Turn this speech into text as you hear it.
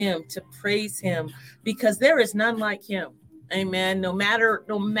him, to praise him, because there is none like him. Amen. No matter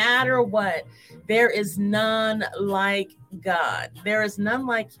what, there is none like God. There is none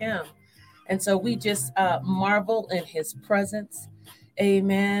like him. And so we just marvel in his presence.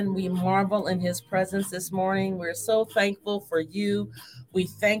 Amen. We marvel in his presence this morning. We're so thankful for you. We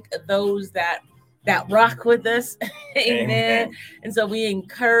thank those that rock with us. Amen. Amen. And so we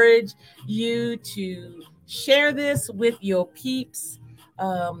encourage you to share this with your peeps,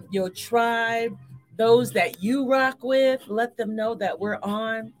 your tribe, those that you rock with. Let them know that we're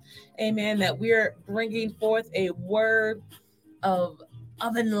on. Amen. That we're bringing forth a word of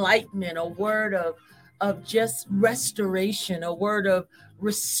enlightenment, a word of just restoration, a word of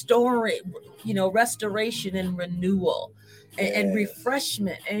restoring, restoration and renewal and Yes.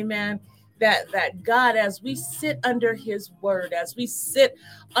 refreshment. Amen. That God, as we sit under his word, as we sit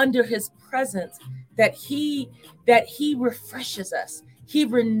under his presence, that he refreshes us, he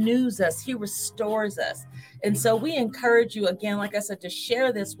renews us, he restores us. And so we encourage you again, like I said, to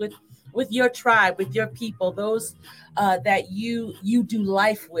share this with your tribe, with your people, those that you do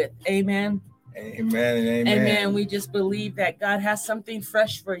life with. Amen. Amen and amen. Amen. We just believe that God has something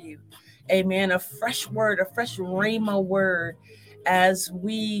fresh for you. Amen. A fresh word, a fresh rhema word, as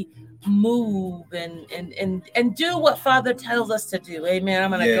we move and do what Father tells us to do. Amen.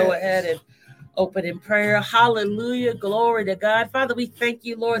 I'm going to go ahead and open in prayer. Hallelujah. Glory to God. Father, we thank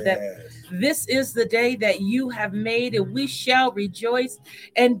you, Lord, that this is the day that you have made, and we shall rejoice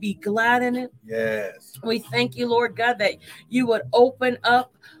and be glad in it. Yes. We thank you, Lord God, that you would open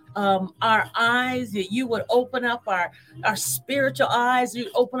up our eyes, that you would open up our spiritual eyes, you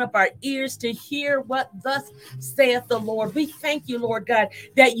open up our ears to hear what thus saith the Lord. We thank you, Lord God,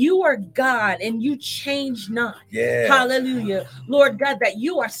 that you are God and you change not. Yes. Hallelujah. Lord God, that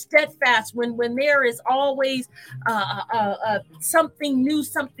you are steadfast when there is always something new,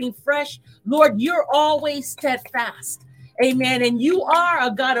 something fresh. Lord, you're always steadfast. Amen. And you are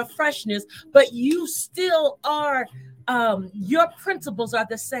a God of freshness, but you still are, your principles are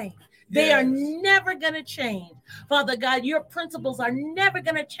the same. They are never going to change. Father God, your principles are never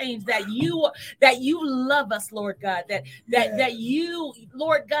going to change. That you love us, Lord God, that you,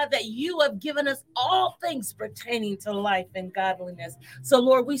 Lord God, that you have given us all things pertaining to life and godliness. So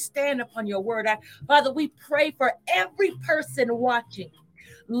Lord, we stand upon your word. Father, we pray for every person watching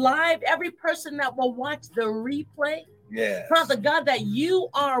live, every person that will watch the replay. Yes. Father God, that you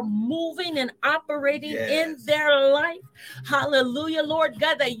are moving and operating in their life. Hallelujah, Lord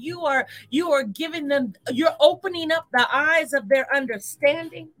God, that you are giving them, you're opening up the eyes of their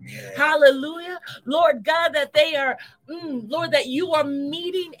understanding. Hallelujah, Lord God, that they are, Lord, that you are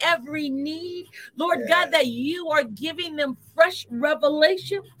meeting every need. Lord God, that you are giving them fresh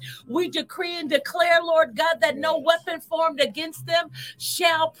revelation. We decree and declare, Lord God, that no weapon formed against them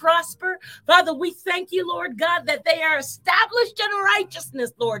shall prosper. Father, we thank you, Lord God, that they are established in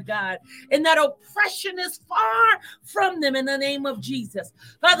righteousness, Lord God, and that oppression is far from them in the name of Jesus.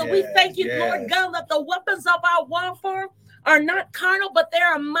 Father, we thank you, Lord God, that the weapons of our warfare are not carnal, but they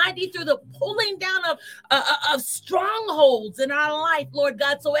are mighty through the pulling down of strongholds in our life, Lord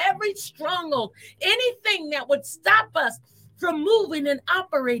God. So every stronghold, anything that would stop us from moving and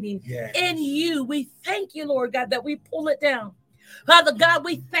operating in you, we thank you, Lord God, that we pull it down. Father God,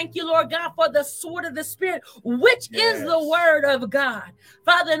 we thank you, Lord God, for the sword of the Spirit, which is the word of God.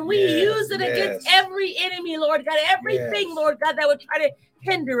 Father, and we use it against every enemy, Lord God, everything, Lord God, that would try to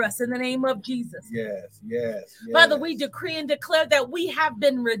hinder us in the name of Jesus. Yes. Father, we decree and declare that we have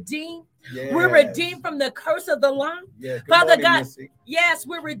been redeemed. We're redeemed from the curse of the law. Father God, Missy. Yes,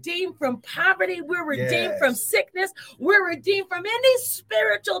 we're redeemed from poverty. We're redeemed from sickness. We're redeemed from any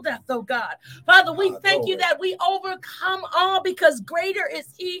spiritual death, oh God. Father, we thank you that we overcome all, because greater is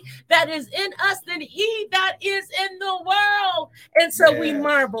he that is in us than he that is in the world. And so we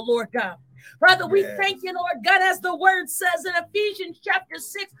marvel, Lord God. Father, we thank you, Lord God, as the word says in Ephesians chapter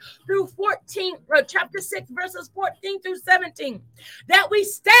 6 through 14, chapter 6, verses 14 through 17, that we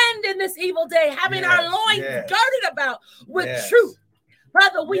stand in this evil day, having our loins girded about with truth.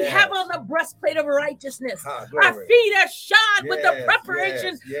 Father, we have on the breastplate of righteousness. Our feet are shod with the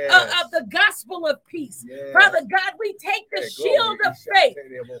preparation of the gospel of peace. Father God, we take the shield of faith,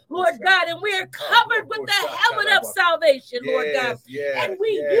 Lord God, and we are covered with the helmet of salvation, Lord God. And we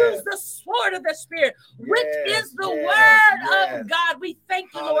use the sword of the Spirit, which is the word of God. We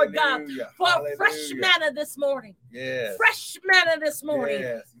thank you, Lord God, for fresh manna this morning. Fresh manna this morning.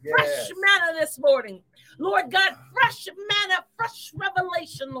 Fresh manna this morning. Lord God, fresh manna, fresh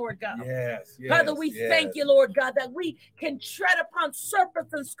revelation, Lord God. Father, we thank you, Lord God, that we can tread upon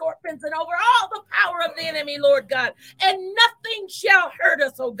serpents and scorpions and over all the power of the enemy, Lord God, and nothing shall hurt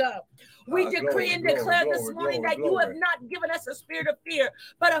us, oh God. We decree and declare this morning that you have not given us a spirit of fear,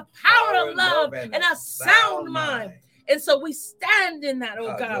 but a power of love and a sound mind. And so we stand in that,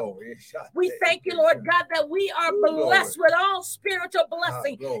 oh God. We thank you, Lord God, that we are blessed with all spiritual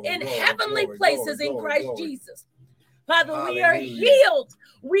blessing in heavenly places in Christ Jesus. Father, we are healed.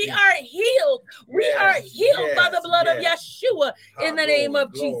 We are healed. We are healed by the blood of Yeshua in the name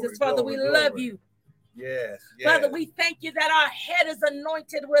of Jesus. Father, we love you. Father, we thank you that our head is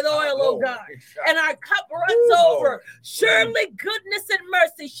anointed with oil, oh God, and our cup runs over. Surely goodness and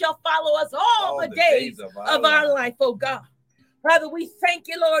mercy shall follow us all the days of our life, oh God. Father, we thank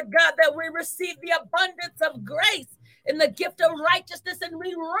you, Lord God, that we receive the abundance of grace and the gift of righteousness, and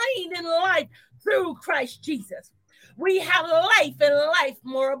we reign in life through Christ Jesus. We have life and life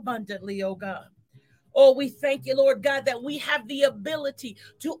more abundantly, oh God. Oh, we thank you, Lord God, that we have the ability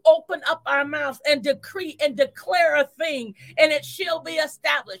to open up our mouths and decree and declare a thing, and it shall be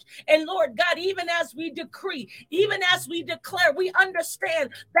established. And Lord God, even as we decree, even as we declare, we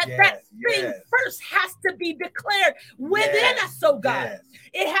understand that that thing first has to be declared within us, oh God.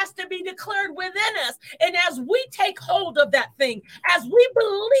 It has to be declared within us. And as we take hold of that thing, as we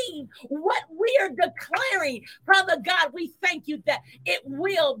believe what we are declaring, Father God, we thank you that it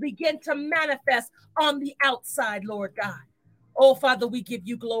will begin to manifest on the outside, Lord God. Oh, Father, we give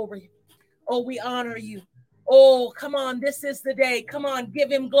you glory. Oh, we honor you. Oh, come on, this is the day. Come on,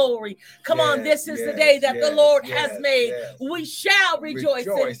 give him glory. Come on, this is the day that the Lord has made. We shall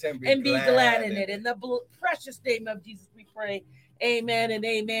rejoice and be glad in it. In the precious name of Jesus, we pray. Amen and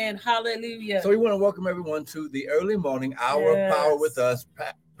amen. Hallelujah. So we want to welcome everyone to the early morning hour of power with us,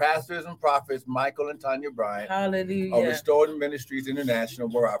 pastors and prophets Michael and Tanya Bryant. Hallelujah. Of Restored Ministries International,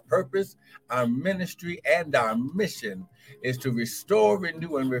 where our purpose, our ministry, and our mission is to restore,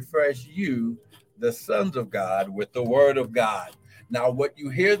 renew, and refresh you, the sons of God, with the word of God. Now, what you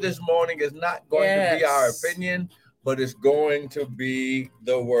hear this morning is not going to be our opinion, but it's going to be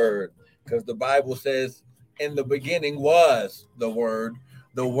the word. Because the Bible says, in the beginning was the word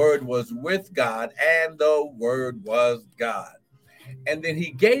was with God, and the word was God. And then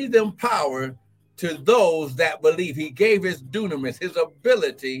he gave them power to those that believe. He gave his dunamis, his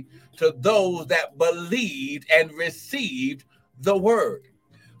ability, to those that believed and received the word.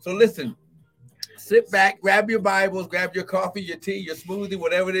 So listen, sit back, grab your Bibles, grab your coffee, your tea, your smoothie,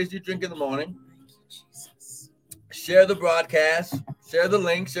 whatever it is you drink in the morning. Share the broadcast, share the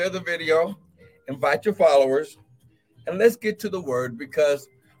link, share the video, invite your followers, and let's get to the word, because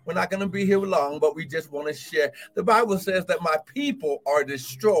we're not going to be here long, but we just want to share. The Bible says that my people are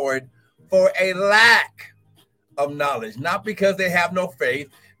destroyed for a lack of knowledge, not because they have no faith,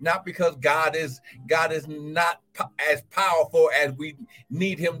 not because God is not as powerful as we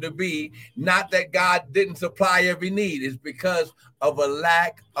need him to be, not that God didn't supply every need. It's because of a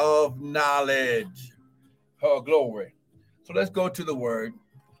lack of knowledge. Oh, glory. So let's go to the word.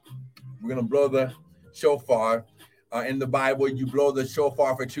 We're going to blow the shofar. In the Bible, you blow the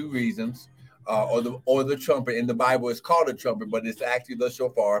shofar for two reasons, or the trumpet. In the Bible, it's called a trumpet, but it's actually the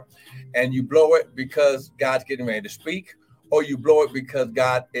shofar. And you blow it because God's getting ready to speak, or you blow it because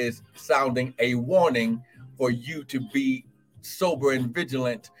God is sounding a warning for you to be sober and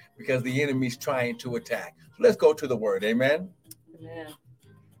vigilant because the enemy's trying to attack. So let's go to the word. Amen. Amen.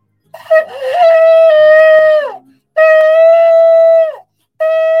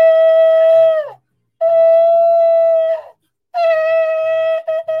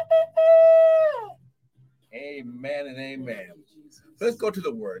 Amen and amen. So let's go to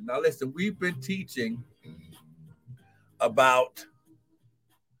the word. Now listen, we've been teaching about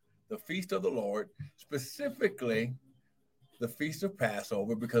the feast of the Lord, specifically the feast of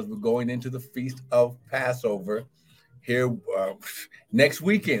Passover, because we're going into the feast of Passover here next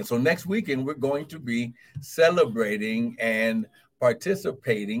weekend. So next weekend, we're going to be celebrating and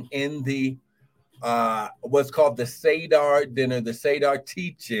participating in the what's called the Seder dinner, the Seder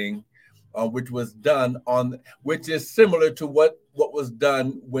teaching, which was done which is similar to what was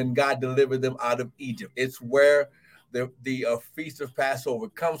done when God delivered them out of Egypt. It's where the feast of Passover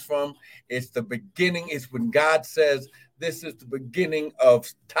comes from. It's the beginning. It's when God says, this is the beginning of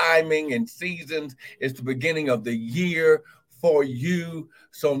timing and seasons. It's the beginning of the year for you.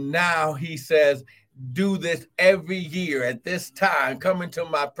 So now he says, do this every year at this time. Come into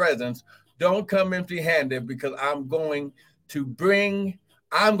my presence. Don't come empty-handed, because I'm going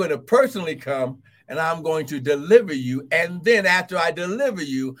to personally come, and I'm going to deliver you. And then after I deliver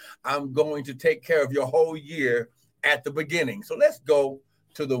you, I'm going to take care of your whole year at the beginning. So let's go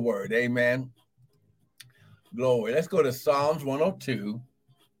to the word. Amen. Glory. Let's go to Psalms 102,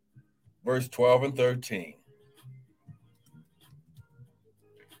 verse 12 and 13.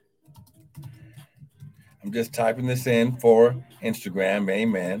 I'm just typing this in for Instagram.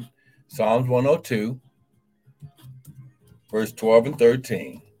 Amen. Psalms 102, verse 12 and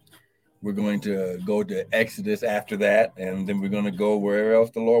 13. We're going to go to Exodus after that, and then we're going to go wherever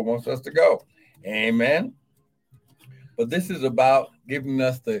else the Lord wants us to go. Amen. But this is about giving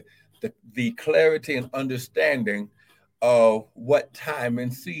us the clarity and understanding of what time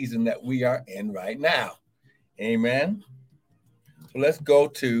and season that we are in right now. Amen. So let's go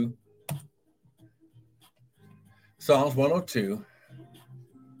to Psalms 102.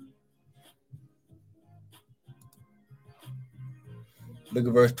 Look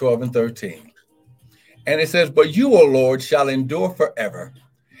at verse 12 and 13. And it says, but you, O Lord, shall endure forever,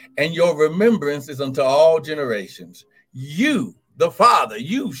 and your remembrance is unto all generations. You, the Father,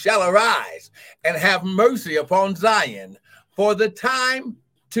 you shall arise and have mercy upon Zion, for the time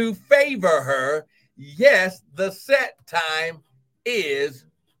to favor her. Yes, the set time is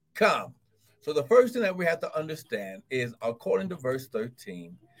come. So the first thing that we have to understand is, according to verse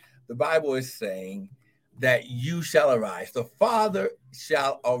 13, the Bible is saying that you shall arise. The Father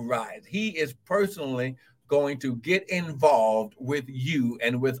shall arise. He is personally going to get involved with you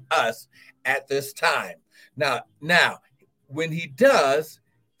and with us at this time. Now, when he does,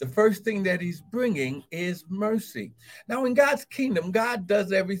 the first thing that he's bringing is mercy. Now, in God's kingdom, God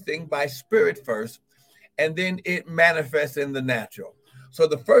does everything by spirit first, and then it manifests in the natural. So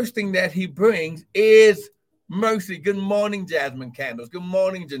the first thing that he brings is mercy. Good morning, Jasmine Candles. Good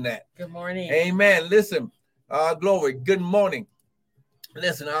morning, Jeanette. Good morning. Amen. Listen, glory. Good morning.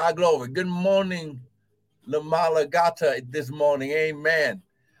 Listen, glory. Good morning, Lamala Gata, this morning. Amen.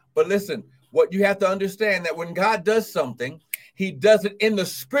 But listen, what you have to understand, that when God does something, he does it in the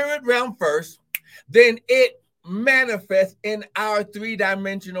spirit realm first, then it manifests in our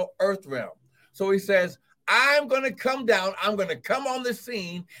three-dimensional earth realm. So he says, I'm going to come down, I'm going to come on the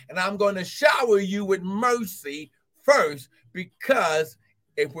scene, and I'm going to shower you with mercy first, because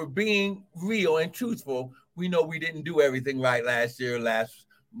if we're being real and truthful, we know we didn't do everything right last year, last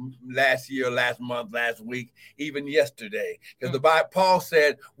month, last week, even yesterday. Because Paul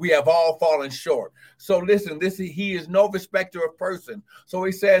said we have all fallen short. So listen, he is no respecter of person. So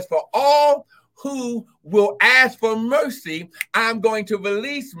he says, for all who will ask for mercy, I'm going to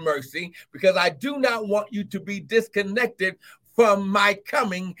release mercy, because I do not want you to be disconnected from my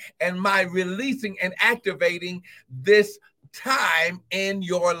coming and my releasing and activating this time in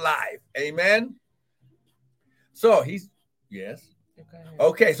your life. Amen. So yes.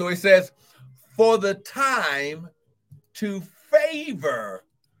 Okay, so he says, for the time to favor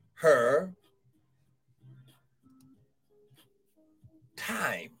her.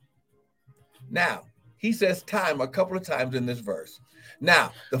 Time. Now, he says time a couple of times in this verse.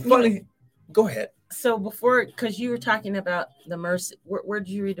 Now, go ahead. So before, because you were talking about the mercy, where did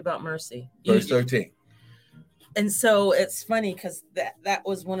you read about mercy? Verse 13. And so it's funny, because that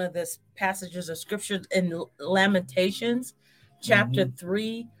was one of the passages of scripture in Lamentations, chapter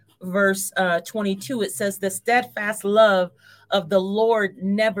 3, verse 22. It says, the steadfast love of the Lord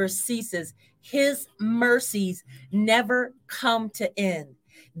never ceases. His mercies never come to end.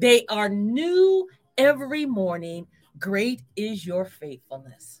 They are new every morning. Great is your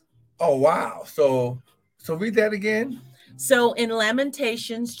faithfulness. Oh, wow. So read that again. So in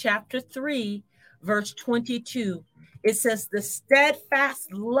Lamentations chapter 3, verse 22, it says, the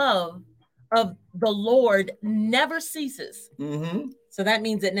steadfast love of the Lord never ceases. So that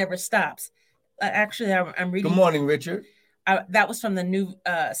means it never stops. Actually, I'm reading. Good morning, Richard. That was from the new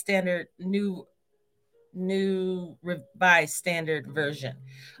revised standard version.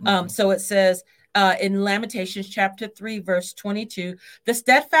 So it says in Lamentations chapter 3, verse 22, the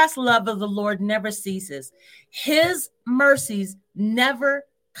steadfast love of the Lord never ceases. His mercies never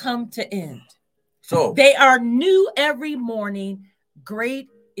come to end. So they are new every morning. Great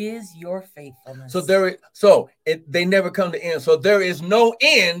is your faithfulness. So they never come to end. So there is no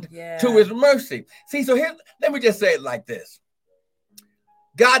end to his mercy. See, so here, let me just say it like this.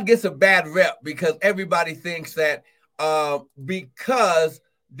 God gets a bad rep because everybody thinks that because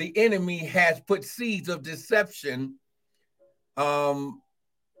the enemy has put seeds of deception and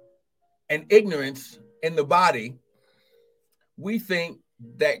ignorance in the body, we think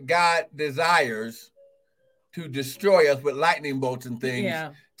that God desires to destroy us with lightning bolts and things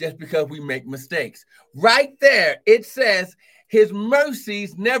just because we make mistakes. Right there, it says his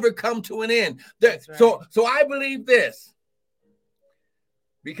mercies never come to an end. Right. So I believe this,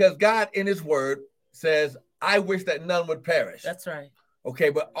 because God in his word says, I wish that none would perish. That's right.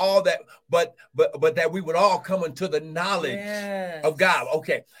 Okay, but all that, but that we would all come into the knowledge of God.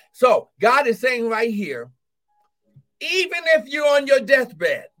 Okay, so God is saying right here, even if you're on your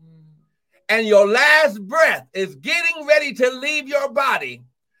deathbed and your last breath is getting ready to leave your body,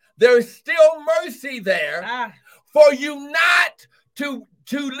 there's still mercy there for you not to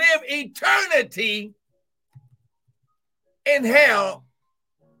live eternity in hell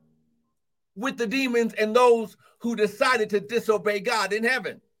with the demons and those who decided to disobey God in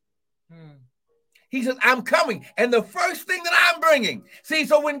heaven. He says, I'm coming. And the first thing that I'm bringing. See,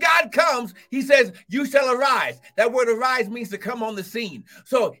 so when God comes, he says, you shall arise. That word arise means to come on the scene.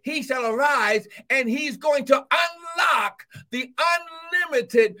 So he shall arise, and he's going to unlock the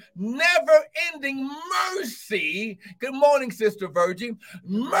unlimited, never-ending mercy. Good morning, Sister Virgin.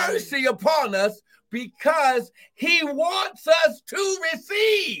 Mercy upon us, because he wants us to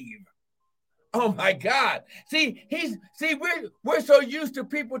receive. Oh my God. See, we're so used to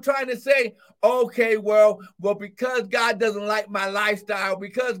people trying to say, okay, well, because God doesn't like my lifestyle,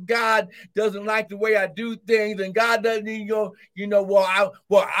 because God doesn't like the way I do things, and God doesn't,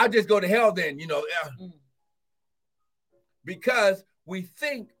 I'll just go to hell then, because we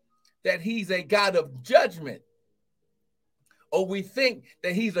think that he's a God of judgment, or we think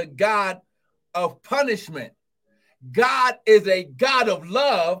that he's a God of punishment. God is a God of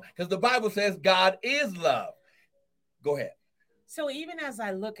love, because the Bible says God is love. Go ahead. So even as I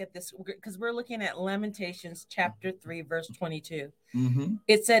look at this, because we're looking at Lamentations chapter 3, verse 22,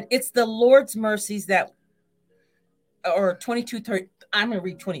 it said, it's the Lord's mercies that, or 22, 30, I'm going to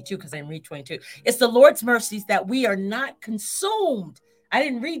read 22 because I didn't read 22. It's the Lord's mercies that we are not consumed. I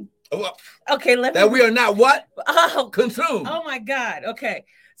didn't read. Okay, we are not what? Consumed. Oh my God. Okay.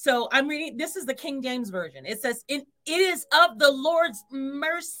 So I'm reading, this is the King James Version. It says, it is of the Lord's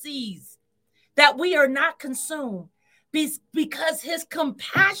mercies that we are not consumed, because his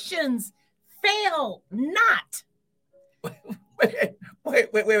compassions fail not. Wait.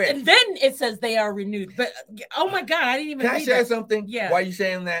 And then it says they are renewed. But, oh my God, I didn't even Can I share something? Yeah. Why are you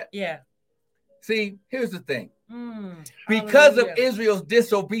saying that? Yeah. See, here's the thing. Because of Israel's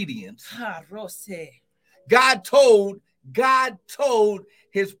disobedience, God told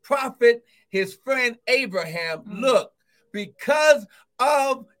his prophet, his friend Abraham, look, because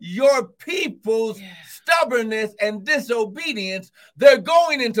of your people's stubbornness and disobedience, they're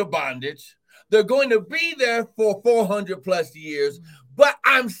going into bondage. They're going to be there for 400 plus years. But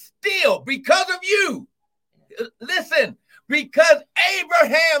I'm still, because of you, listen, because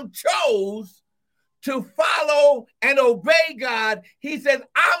Abraham chose to follow and obey God, he says,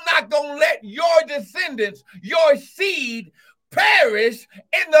 I'm not going to let your descendants, your seed, perish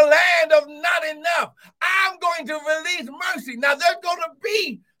in the land of not enough. I'm going to release mercy. Now, there's going to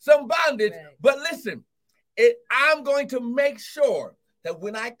be some bondage, but listen, I'm going to make sure that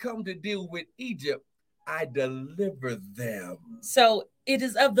when I come to deal with Egypt, I deliver them. So it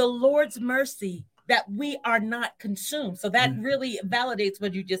is of the Lord's mercy that we are not consumed. So that really validates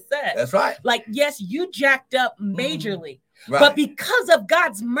what you just said. That's right. Like, yes, you jacked up majorly. Right. But because of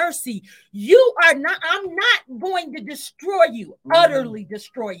God's mercy, I'm not going to destroy you, utterly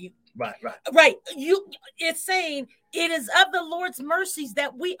destroy you. Right. It's saying it is of the Lord's mercies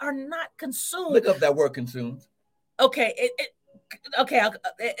that we are not consumed. Look up that word consumed. Okay.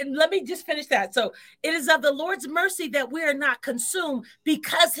 And let me just finish that. So it is of the Lord's mercy that we are not consumed,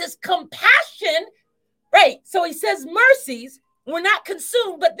 because his compassion, right? So he says mercies, we're not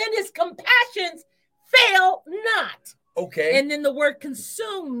consumed, but then his compassions fail not. Okay. And then the word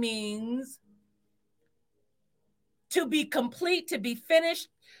consume means to be complete, to be finished,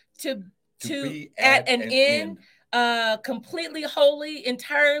 to be at an end. Completely, wholly,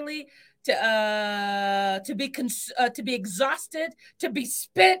 entirely, to be exhausted, to be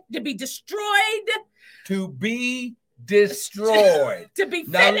spent, to be destroyed. To be destroyed. To be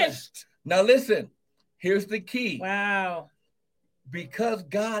finished. Now listen, here's the key. Wow. Because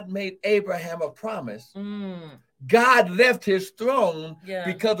God made Abraham a promise, God left his throne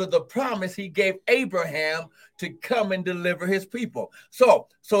because of the promise he gave Abraham to come and deliver his people. So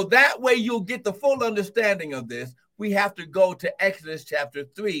that way you'll get the full understanding of this. We have to go to Exodus chapter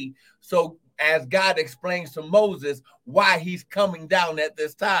 3. So as God explains to Moses why he's coming down at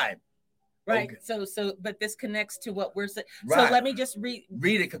this time. Right. Okay. So, but this connects to what we're saying. Right. So let me just read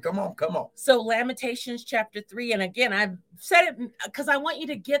it. Come on. So Lamentations chapter 3. And again, I've said it because I want you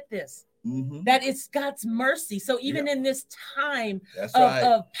to get this. That it's God's mercy. So even in this time right.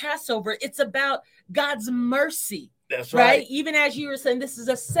 of Passover, it's about God's mercy. That's right. Even as you were saying, this is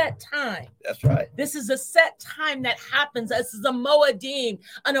a set time. That's right. This is a set time that happens. This is a Moedim,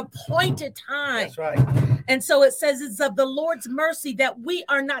 an appointed time. That's right. And so it says it's of the Lord's mercy that we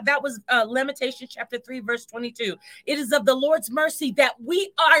are not. That was Lamentations chapter 3, verse 22. It is of the Lord's mercy that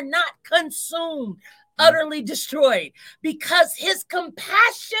we are not consumed, utterly destroyed, because his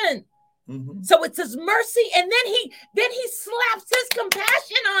compassion. So it's his mercy, and then he slaps his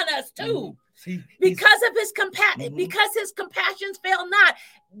compassion on us too. See, because of his compassion, because his compassions fail not.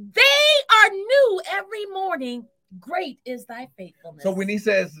 They are new every morning. Great is thy faithfulness. So when he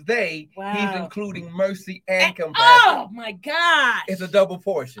says they, he's including mercy and compassion. Oh my God. It's a double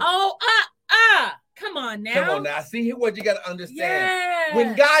portion. Oh, come on now. Come on now. See what you got to understand. Yes.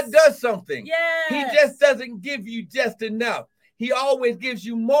 When God does something, he just doesn't give you just enough. He always gives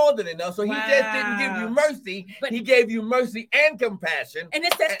you more than enough. So he just didn't give you mercy. But he gave you mercy and compassion. And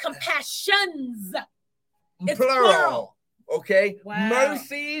it says compassions. It's plural. Okay?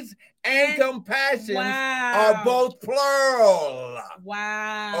 Mercies and compassions are both plural.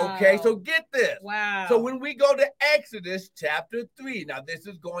 Okay, so get this. So when we go to Exodus chapter 3, now this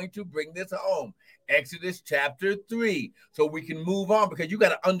is going to bring this home. Exodus chapter 3. So we can move on, because you got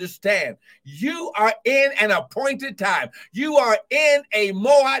to understand, you are in an appointed time. You are in a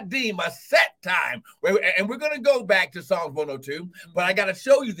Moedim, a set time. And we're going to go back to Psalms 102, but I got to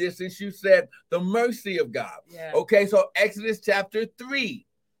show you this since you said the mercy of God. Okay, so Exodus chapter 3.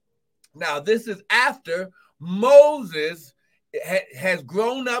 Now, this is after Moses has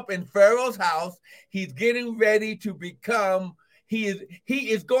grown up in Pharaoh's house. He's getting ready to become He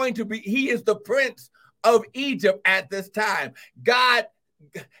is the prince of Egypt at this time. God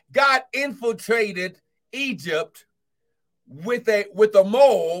infiltrated Egypt with a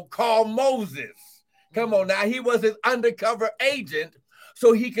mole called Moses. Come on now, he was his undercover agent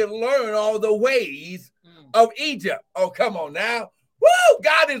so he could learn all the ways of Egypt. Oh, come on now. Woo!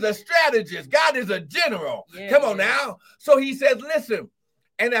 God is a strategist. God is a general. Come on now. So he says, listen,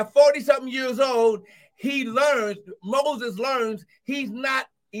 and at 40-something years old, Moses learns he's not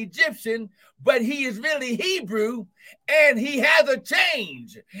Egyptian, but he is really Hebrew, and he has a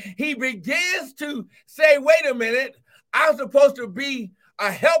change. He begins to say, wait a minute, I'm supposed to be a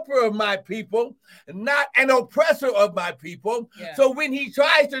helper of my people, not an oppressor of my people. So when he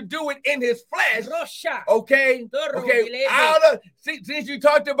tries to do it in his flesh, since you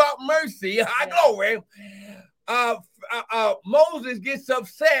talked about mercy, glory, Moses gets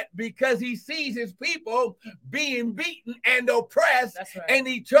upset because he sees his people being beaten and oppressed, and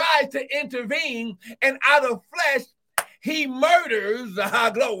he tries to intervene, and out of flesh, he murders,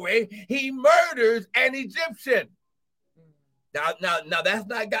 he murders an Egyptian. Now that's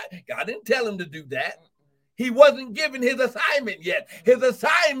not God. God didn't tell him to do that. He wasn't given his assignment yet. His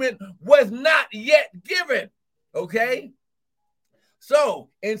assignment was not yet given. Okay?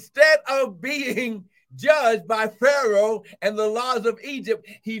 So instead of being judged by Pharaoh and the laws of Egypt,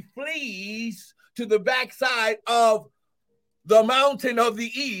 he flees to the backside of the mountain of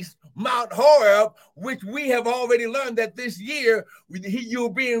the east, Mount Horeb, which we have already learned that this year you're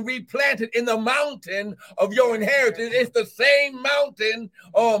being replanted in the mountain of your inheritance. It's the same mountain.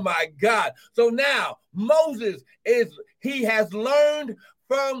 Oh my God. So now Moses he has learned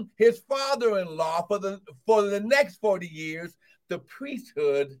from his father-in-law for the next 40 years, the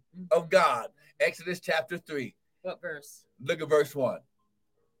priesthood of God. Exodus chapter 3. What verse? Look at verse 1.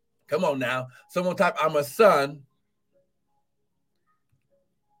 Come on now. Someone type, I'm a son,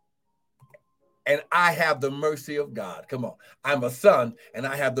 and I have the mercy of God. Come on. I'm a son, and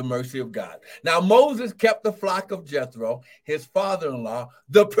I have the mercy of God. Now, Moses kept the flock of Jethro, his father-in-law,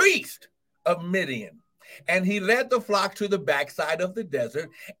 the priest of Midian. And he led the flock to the backside of the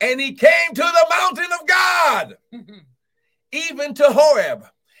desert, and he came to the mountain of God, even to Horeb.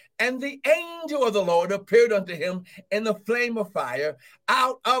 And the angel of the Lord appeared unto him in the flame of fire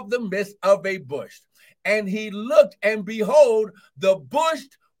out of the midst of a bush. And he looked, and behold, the bush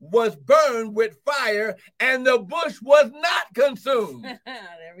was burned with fire, and the bush was not consumed.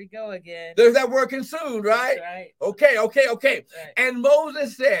 There we go again. There's that word consumed, right? That's right. Okay. Right. And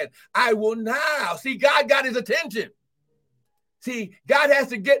Moses said, I will now. See, God got his attention. See, God has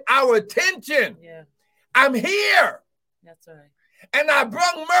to get our attention. Yeah. I'm here. That's right. And I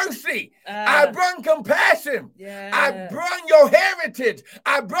brought mercy. I brought compassion. Yes. I brought your heritage.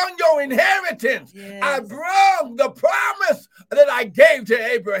 I brought your inheritance. Yes. I brought the promise that I gave to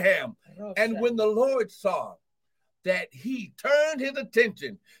Abraham. And when the Lord saw that he turned his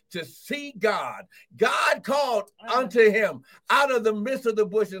attention to see God. God called unto him out of the midst of the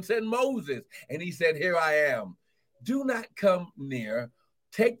bush and said, Moses. And he said, here I am. Do not come near.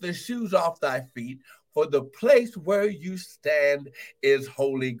 Take the shoes off thy feet, for the place where you stand is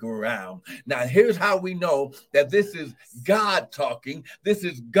holy ground. Now, here's how we know that this is God talking. This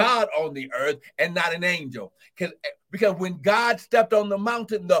is God on the earth and not an angel. Because when God stepped on the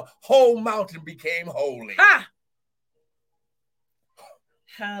mountain, the whole mountain became holy. Ha!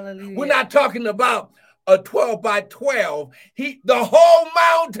 Hallelujah. We're not talking about a 12 by 12. The whole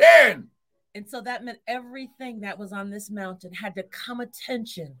mountain. And so that meant everything that was on this mountain had to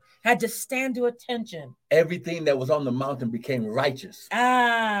had to stand to attention. Everything that was on the mountain became righteous.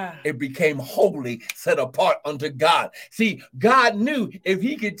 It became holy, set apart unto God. See, God knew if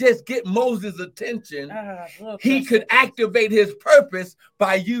he could just get Moses' attention, he could activate his purpose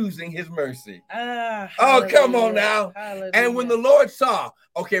by using his mercy. Oh, come on now. Hallelujah. And when the Lord saw,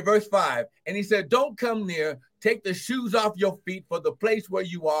 verse 5, and he said, don't come near. Take the shoes off your feet, for the place where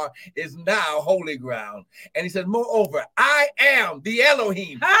you are is now holy ground. And he said, moreover, I am the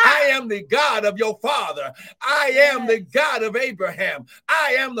Elohim. I am the God of your father. I am the God of Abraham.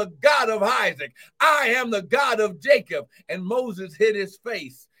 I am the God of Isaac. I am the God of Jacob. And Moses hid his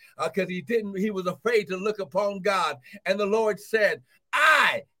face because he was afraid to look upon God. And the Lord said,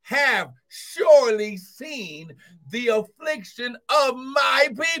 I have surely seen the affliction of my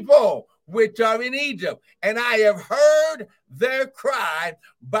people, which are in Egypt, and I have heard their cry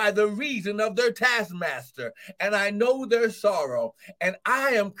by the reason of their taskmaster, and I know their sorrow, and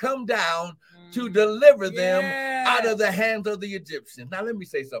I am come down to deliver them out of the hands of the Egyptians. Now, let me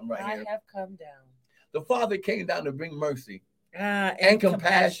say something right here. I have come down. The Father came down to bring mercy and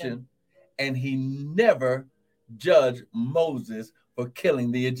compassion, and he never judged Moses for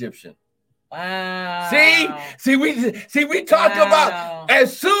killing the Egyptian. Wow. See, we talked about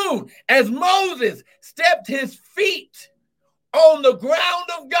as soon as Moses stepped his feet on the ground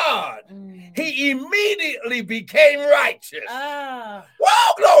of God, he immediately became righteous. Whoa,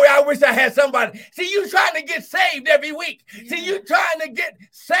 glory, I wish I had somebody. See, you trying to get saved every week. See, you trying to get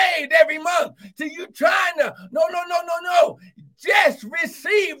saved every month. See, you trying to, no. Just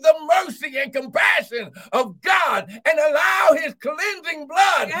receive the mercy and compassion of God and allow his cleansing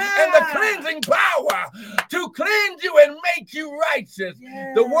blood and the cleansing power to cleanse you and make you righteous.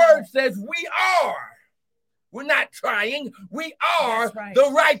 The word says we're not trying. We are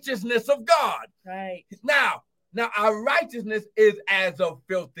the righteousness of God. Right. Now our righteousness is as of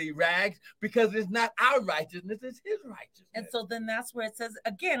filthy rags because it's not our righteousness, it's his righteousness. And so then that's where it says,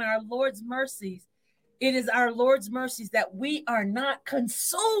 again, our Lord's mercies. It is our Lord's mercies that we are not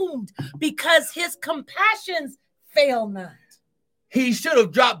consumed because his compassions fail not. He should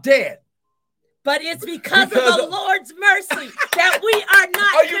have dropped dead. But it's because of the Lord's mercy that we are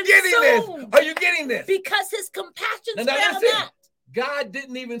not consumed. Getting this? Are you getting this? Because his compassions fail not. God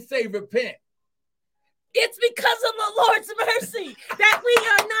didn't even say repent. It's because of the Lord's mercy that we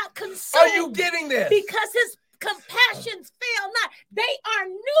are not consumed. Are you getting this? Because his compassions fail not. They are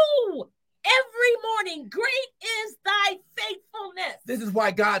new. Every morning, great is thy faithfulness. This is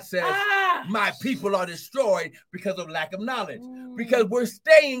why God says, my people are destroyed because of lack of knowledge. Because we're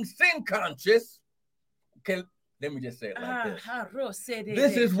staying sin conscious. Okay, let me just say it like this.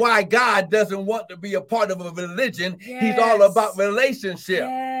 This is why God doesn't want to be a part of a religion. Yes. He's all about relationship.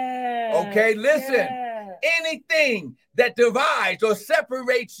 Yes. Okay, listen. Yes. Anything that divides or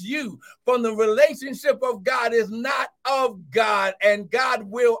separates you from the relationship of God is not of God, and God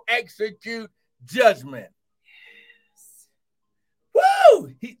will execute judgment. Yes.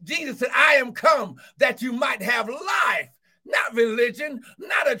 Woo! Jesus said, I am come that you might have life, not religion,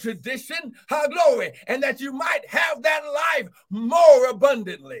 not a tradition, glory, and that you might have that life more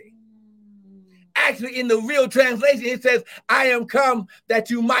abundantly. Actually, in the real translation, it says, I am come that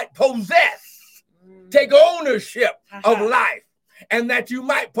you might possess. Take ownership of life, and that you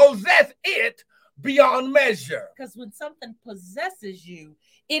might possess it beyond measure. Because when something possesses you,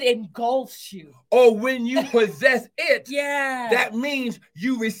 it engulfs you. Or when you possess it, that means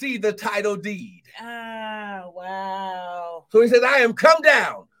you receive the title deed. Wow. So he says, I am come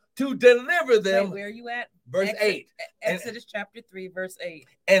down to deliver them. Wait, where are you at? Verse 8. Exodus chapter 3, verse 8.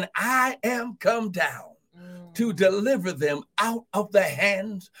 And I am come down to deliver them out of the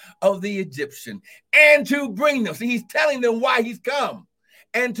hands of the Egyptian and to bring them. See, he's telling them why he's come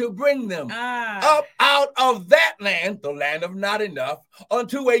and to bring them up out of that land, the land of not enough,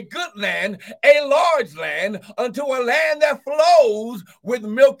 unto a good land, a large land, unto a land that flows with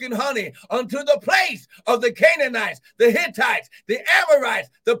milk and honey, unto the place of the Canaanites, the Hittites, the Amorites,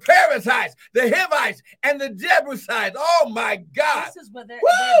 the Perizzites, the Hivites, and the Jebusites. Oh my God. This is their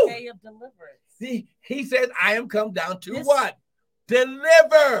day of deliverance. He says, I am come down to what?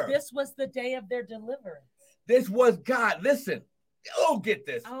 Deliver. This was the day of their deliverance. This was God. Listen. Oh, get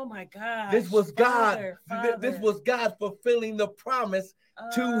this. Oh my God. This was Father, God. Father. This was God fulfilling the promise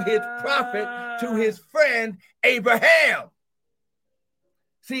to his prophet, to his friend Abraham.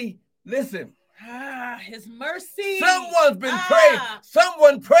 See, listen. His mercy. Someone's been praying.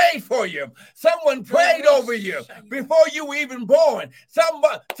 Someone prayed for you. Someone prayed over you before you were even born. Some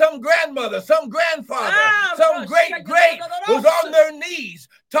grandmother, some grandfather, some great was on their knees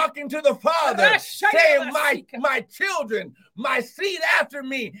talking to the Father, saying, my children, my seed after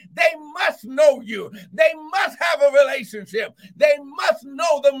me, they must know you. They must have a relationship. They must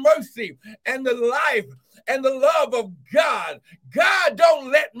know the mercy and the life and the love of God. God,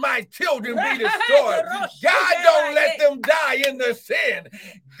 don't let my children be destroyed. God, don't let them die in their sin.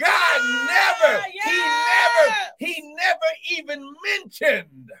 God never, he never even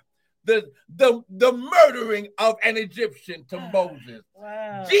mentioned the murdering of an Egyptian to Moses.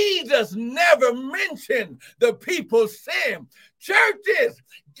 Wow. Jesus never mentioned the people's sin. Churches,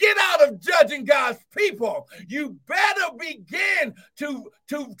 get out of judging God's people. You better begin to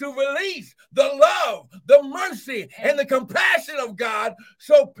release the love, the mercy, and the compassion of God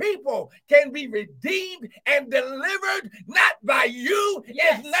so people can be redeemed and delivered, not by you.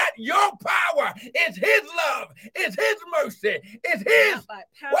 Yes. It's not your power. It's his love. It's his mercy. It's his. Not by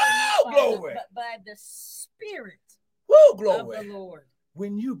power, glory. But by the Spirit glory. of the Lord.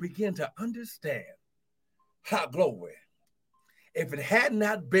 When you begin to understand how glory, if it had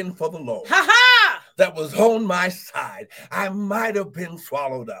not been for the Lord that was on my side, I might have been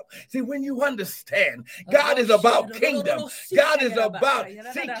swallowed up. See, when you understand, God is about kingdom. God is about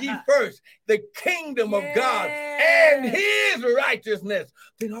seek ye first the kingdom of God and his righteousness,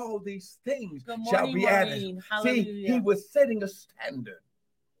 then all these things shall be added. See, he was setting a standard.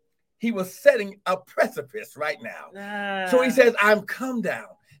 He was setting a precipice right now. So he says, I'm come down.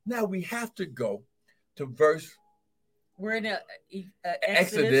 Now we have to go to verse. We're in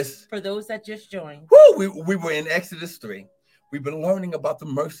Exodus for those that just joined. We were in Exodus 3. We've been learning about the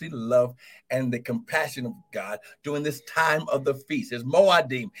mercy, love, and the compassion of God during this time of the feast. His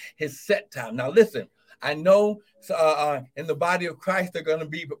Moedim, his set time. Now listen, I know in the body of Christ, they're going to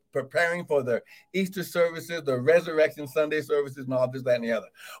be preparing for their Easter services, the Resurrection Sunday services, and all this, that, and the other.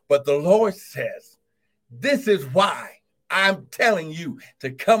 But the Lord says, this is why I'm telling you to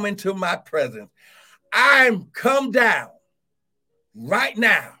come into my presence. I'm come down right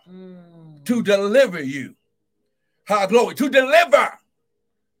now to deliver you. Glory, to deliver.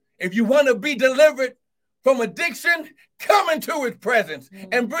 If you want to be delivered from addiction, come into his presence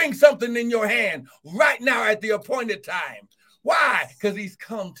and bring something in your hand right now at the appointed time. Why? Because he's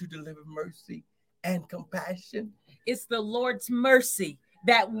come to deliver mercy and compassion. It's the Lord's mercy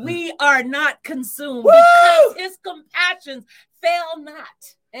that we are not consumed because his compassions fail not.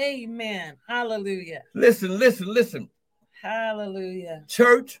 Amen. Hallelujah. Listen. Hallelujah.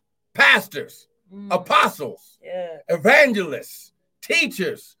 Church, pastors, apostles, evangelists,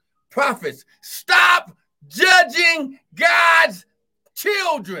 teachers, prophets, stop judging God's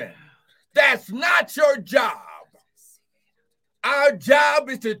children. That's not your job. Our job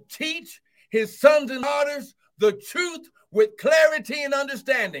is to teach his sons and daughters the truth with clarity and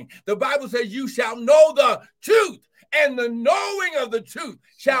understanding. The Bible says you shall know the truth, and the knowing of the truth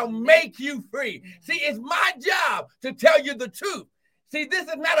shall make you free. See, it's my job to tell you the truth. See, this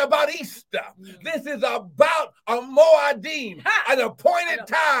is not about Easter. This is about a Moedim, an appointed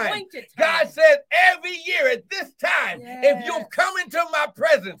time. God said every year at this time, if you'll come into my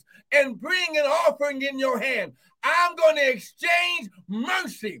presence and bring an offering in your hand, I'm going to exchange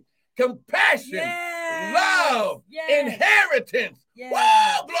mercy, compassion, love, inheritance,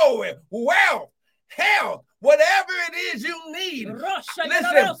 glory, wealth, health, whatever it is you need.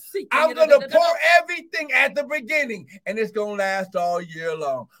 Listen, I'm going to pour everything at the beginning, and it's going to last all year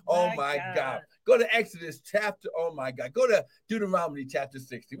long. Oh, my God. Go to Exodus chapter, oh, my God. Go to Deuteronomy chapter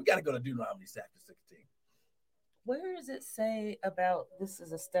 16. We got to go to Deuteronomy chapter 16. Where does it say about this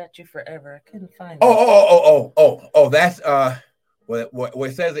is a statute forever? I couldn't find it. Oh, that's, well,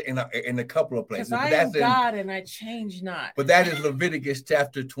 it says it in a couple of places. Because I am God and I change not. But that is Leviticus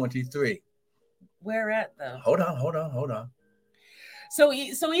chapter 23. Where at though? Hold on. So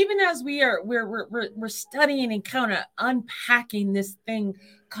even as we're studying and kind of unpacking this thing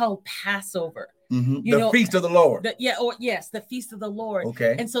called Passover, the feast of the Lord. The feast of the Lord.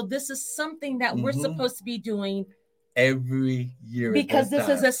 Okay. And so this is something that we're supposed to be doing every year, because this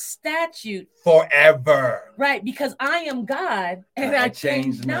is a statute forever, right? Because I am God and I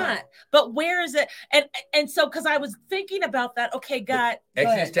change not. But where is it? And so because I was thinking about that. Okay, God,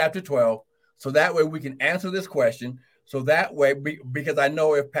 Exodus chapter 12. So that way we can answer this question. So that way, because I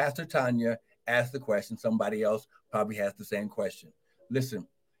know if Pastor Tanya asked the question, somebody else probably has the same question. Listen,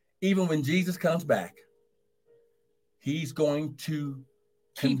 even when Jesus comes back, he's going to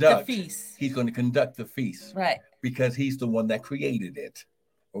conduct the feast. He's going to conduct the feast. Right. Because he's the one that created it.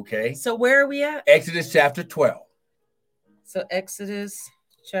 Okay. So where are we at? Exodus chapter 12. So Exodus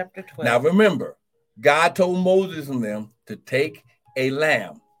chapter 12. Now remember, God told Moses and them to take a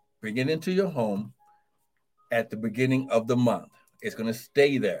lamb, bring it into your home at the beginning of the month. It's going to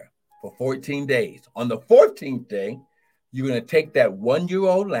stay there for 14 days. On the 14th day, you're going to take that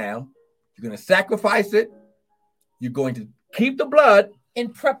 1-year-old lamb. You're going to sacrifice it. You're going to keep the blood in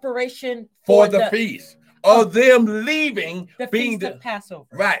preparation for the feast of them leaving, the feast of Passover.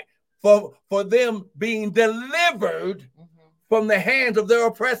 Right. For them being delivered from the hands of their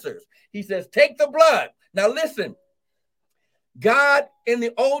oppressors. He says, take the blood. Now listen, God in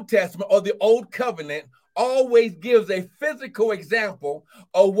the Old Testament or the Old Covenant always gives a physical example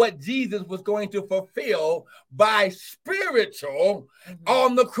of what Jesus was going to fulfill by spiritual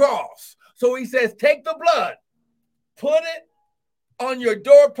on the cross. So he says, take the blood, put it on your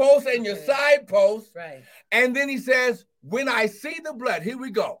doorpost and your side post. Right. And then he says, when I see the blood, here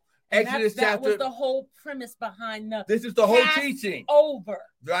we go. And Exodus that was the whole premise behind this is the whole teaching. Over.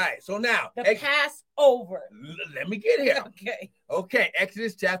 Right. So now. The Passover. Let me get here. Okay. Okay.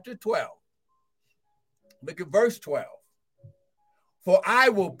 Exodus chapter 12. Look at verse 12. For I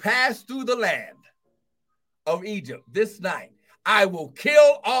will pass through the land of Egypt this night. I will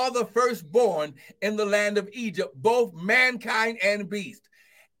kill all the firstborn in the land of Egypt, both mankind and beast,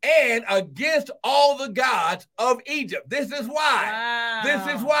 and against all the gods of Egypt. This is why. Wow.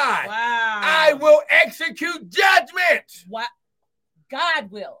 This is why. Wow. I will execute judgment. What?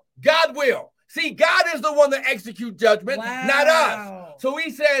 God will. God will. See, God is the one that executes judgment, not us. So he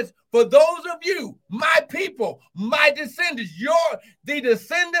says, for those of you, my people, my descendants, the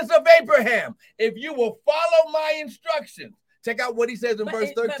descendants of Abraham, if you will follow my instructions. Check out what he says in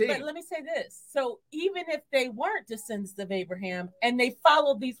verse 13. But let me say this. So even if they weren't descendants of Abraham and they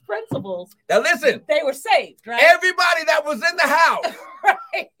followed these principles, now listen, they were saved, right? Everybody that was in the house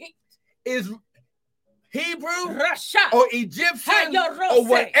right. is Hebrew Russia. or Egyptian or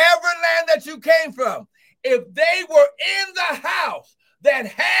whatever land that you came from. If they were in the house that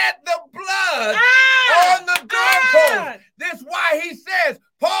had the blood on the doorpost, this is why he says,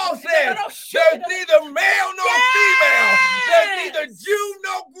 Paul says, there's neither male nor female. There's neither Jew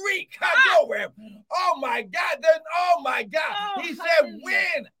nor Greek. Oh my God. Oh my God. He said,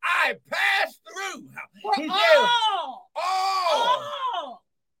 when I pass through, he said,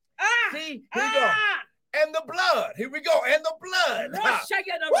 see, here we go. And the blood. Here we go. And the blood.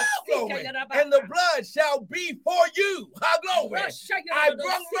 And the blood shall be for you. Glory. I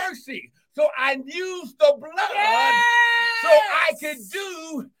brought mercy. So I used the blood so I could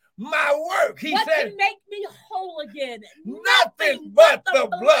do my work. He said, can make me whole again? Nothing but the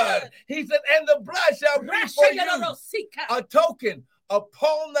blood. He said, and the blood shall be for you a token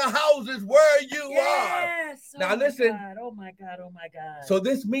upon the houses where you are. Now listen. Oh my God. Oh my God. So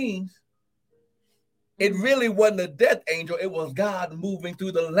this means it really wasn't a death angel. It was God moving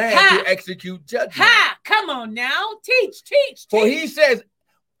through the land to execute judgment. Come on now. Teach. For he says,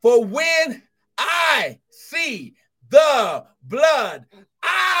 for when I see the blood,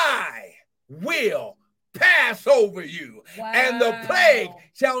 I will pass over you. And the plague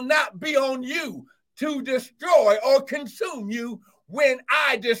shall not be on you to destroy or consume you when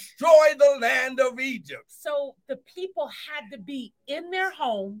I destroy the land of Egypt. So the people had to be in their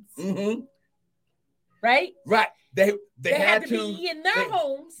homes. Right? They had to be in their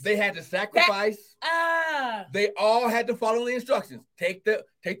homes. They had to sacrifice. They all had to follow the instructions. Take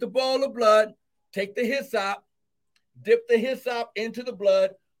the bowl of blood, take the hyssop, dip the hyssop into the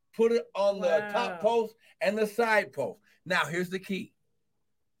blood, put it on the top post and the side post. Now, here's the key.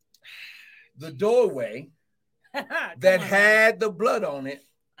 The doorway that had the blood on it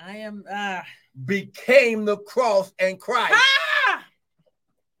became the cross and Christ.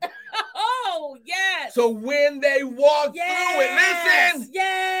 Oh, yes. So when they walked through it, listen.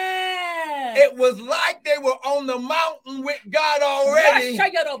 It was like they were on the mountain with God already.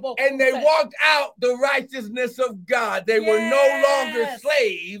 And they walked out the righteousness of God. They were no longer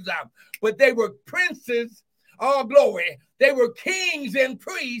slaves, but they were princes. All glory. They were kings and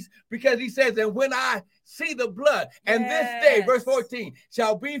priests, because he says, and when I see the blood, and this day, verse 14,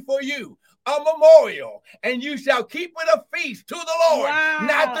 shall be for you a memorial, and you shall keep it a feast to the Lord,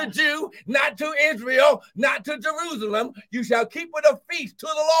 not to Jew, not to Israel, not to Jerusalem. You shall keep it a feast to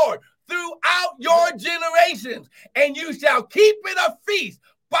the Lord throughout your generations, and you shall keep it a feast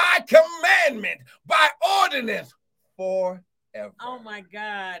by commandment, by ordinance forever. Oh my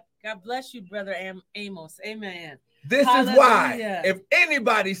God. God bless you, Brother Amos. Amen. This is why, if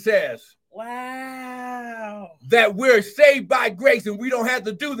anybody says, that we're saved by grace and we don't have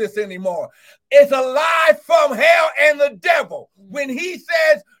to do this anymore, it's a lie from hell and the devil. When he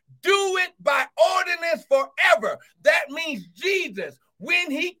says, do it by ordinance forever, that means Jesus,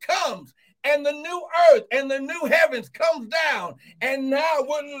 when he comes and the new earth and the new heavens comes down, and now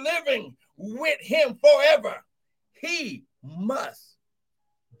we're living with him forever, he must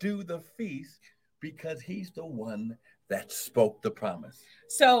do the feast, because he's the one that spoke the promise.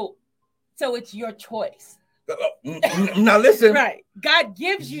 So it's your choice. Now listen. Right. God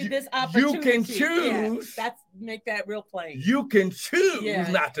gives you this opportunity. You can choose. Make that real plain. You can choose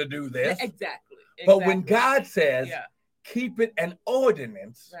not to do this. Exactly. But when God says, keep it an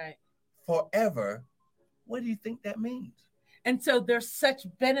ordinance forever, what do you think that means? And so there's such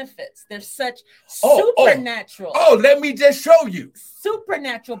benefits. There's such supernatural. Let me just show you.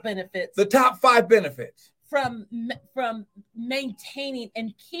 Supernatural benefits. The top 5 benefits. From maintaining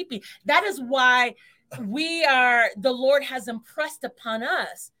and keeping. That is why the Lord has impressed upon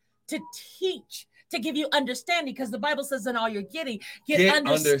us to teach, to give you understanding, because the Bible says in all you're getting, get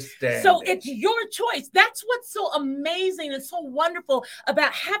understanding. So it's your choice. That's what's so amazing and so wonderful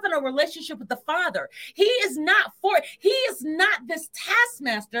about having a relationship with the Father. He is not this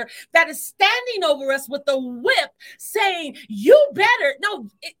taskmaster that is standing over us with a whip saying, you better. No,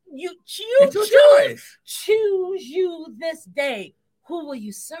 you choose you this day. Who will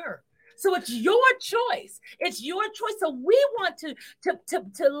you serve? So it's your choice. It's your choice. So we want to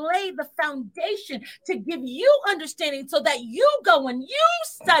lay the foundation to give you understanding, so that you go and you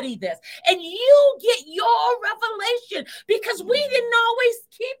study this and you get your revelation, because we didn't always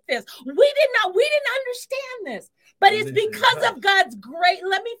keep this. We didn't understand this. But it's because of God's grace.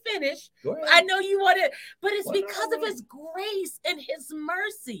 Let me finish. I know you want it, but it's because of his grace and his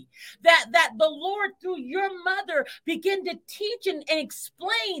mercy that the Lord, through your mother, began to teach and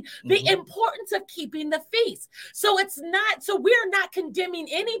explain the importance of keeping the feast. So we're not condemning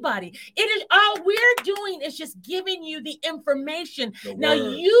anybody. It is all we're doing is just giving you the information. Now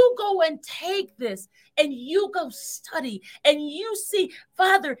you go and take this and you go study and you see,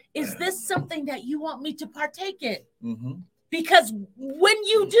 Father, is this something that you want me to partake in? Because when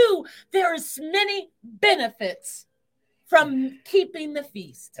you do, there's many benefits from keeping the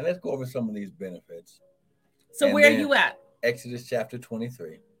feast. And let's go over some of these benefits. So where are you at? Exodus chapter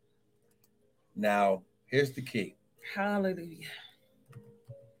 23. Now, here's the key. Hallelujah.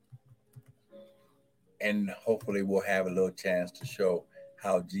 And hopefully we'll have a little chance to show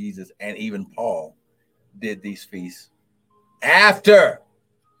how Jesus and even Paul did these feasts after.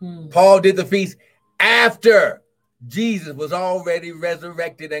 Paul did the feast after Jesus was already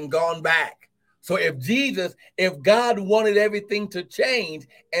resurrected and gone back. So if God wanted everything to change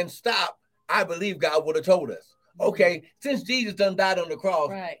and stop, I believe God would have told us, okay, since Jesus done died on the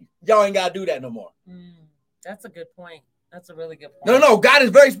cross, y'all ain't got to do that no more. That's a good point. That's a really good point. No, God is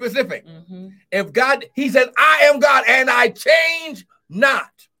very specific. If God, he said, I am God and I change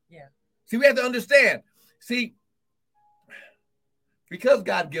not. Yeah. See, we have to understand. See, because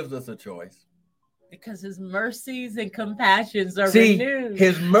God gives us a choice. Because his mercies and compassions are renewed.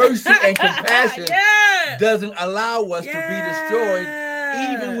 His mercy and compassion doesn't allow us to be destroyed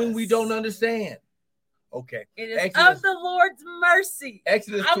even when we don't understand. Okay. It is of the Lord's mercy.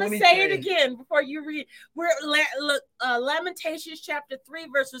 Exodus 23. I'm going to say it again before you read. We're Lamentations chapter 3,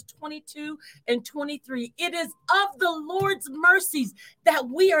 verses 22 and 23. It is of the Lord's mercies that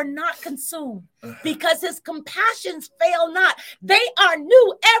we are not consumed, because his compassions fail not. They are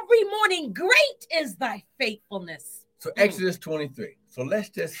new every morning. Great is thy faithfulness. So Exodus 23. So let's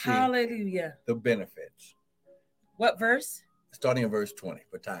just see Hallelujah. The benefits. What verse? Starting in verse 20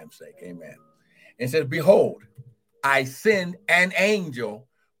 for time's sake. Amen. It says, behold, I send an angel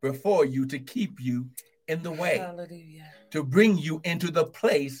before you to keep you in the way. Hallelujah. To bring you into the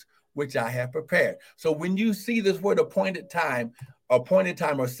place which I have prepared. So when you see this word appointed time, appointed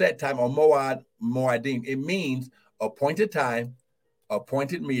time or set time or moadim. It means appointed time,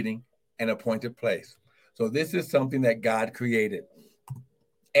 appointed meeting, and appointed place. So this is something that God created.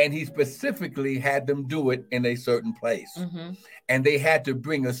 And he specifically had them do it in a certain place. Mm-hmm. And they had to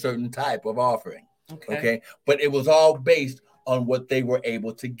bring a certain type of offering. Okay. But it was all based on what they were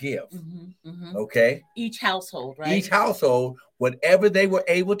able to give. Mm-hmm. Mm-hmm. Okay. Each household, right? Each household, whatever they were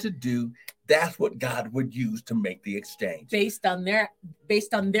able to do, that's what God would use to make the exchange. Based on their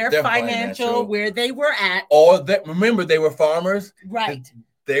financial, where they were at. Or that, remember, they were farmers. Right.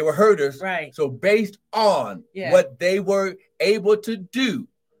 They were herders. Right. So based on what they were able to do,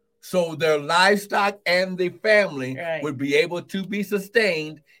 so their livestock and the family would be able to be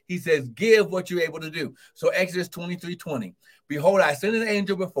sustained. He says, give what you're able to do. So Exodus 23:20, behold, I send an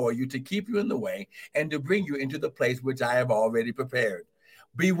angel before you to keep you in the way and to bring you into the place which I have already prepared.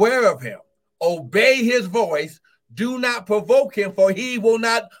 Beware of him. Obey his voice. Do not provoke him, for he will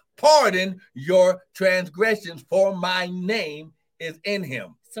not pardon your transgressions, for my name is in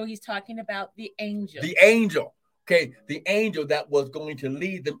him. So he's talking about the angel. The angel. Okay, the angel that was going to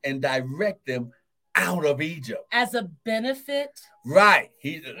lead them and direct them out of Egypt. As a benefit? Right.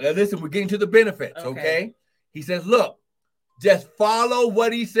 Listen, we're getting to the benefits, okay? He says, look, just follow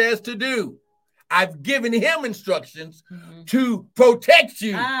what he says to do. I've given him instructions to protect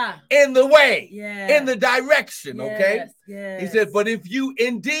you in the way, in the direction, okay? Yes. He said, but if you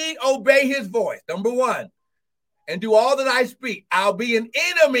indeed obey his voice, number one, and do all that I speak, I'll be an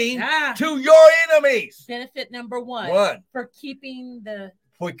enemy to your enemies. Benefit number one. For keeping the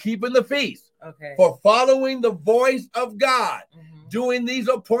feast. Okay. For following the voice of God. Mm-hmm. Doing these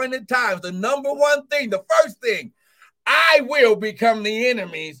appointed times. The number one thing, the first thing, I will become the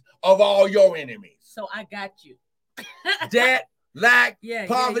enemies of all your enemies. So I got you. Debt, lack,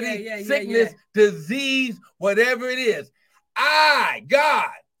 poverty, sickness, disease, whatever it is. I,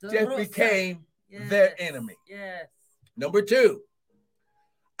 God, just became their enemy. Yes. Number two,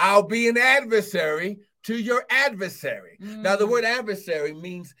 I'll be an adversary to your adversary. Now, the word adversary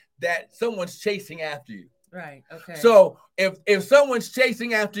means that someone's chasing after you. Right. Okay. So if someone's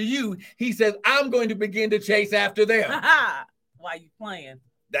chasing after you, he says, I'm going to begin to chase after them. Why you playing?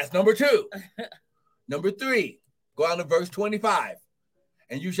 That's number two. Number three, go on to verse 25.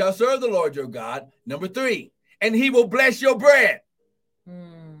 And you shall serve the Lord your God. Number three, and he will bless your bread.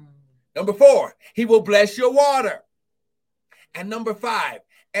 Number four, he will bless your water. And number five,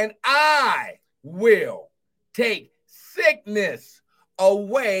 and I will take sickness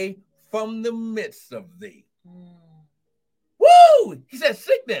away from the midst of thee. Woo! He said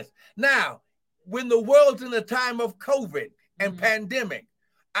sickness. Now, when the world's in a time of COVID and pandemic,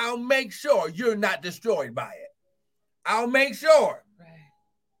 I'll make sure you're not destroyed by it. I'll make sure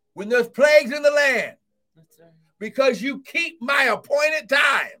when there's plagues in the land, because you keep my appointed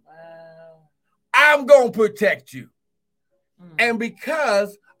time, I'm going to protect you. And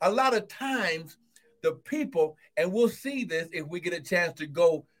because a lot of times the people, and we'll see this if we get a chance to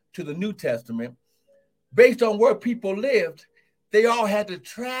go to the New Testament, based on where people lived, they all had to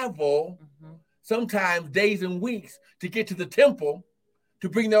travel sometimes days and weeks to get to the temple to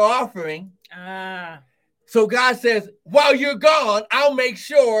bring their offering. So God says, while you're gone, I'll make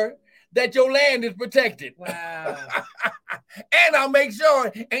sure that your land is protected. Wow. And I'll make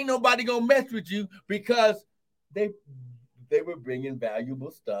sure ain't nobody gonna mess with you because they were bringing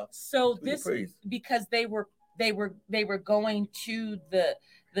valuable stuff. So this is because they were going to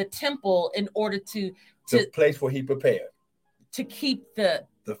the temple in order to the place where he prepared to keep the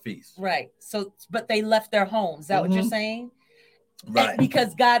feast. Right. So, but they left their homes. Is that what you're saying? Right. And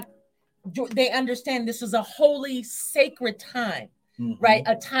because God, they understand this was a holy, sacred time. Right,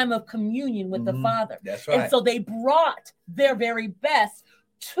 a time of communion with the Father. That's right. And so they brought their very best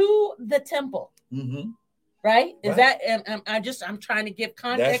to the temple. Right? Is that? I'm trying to give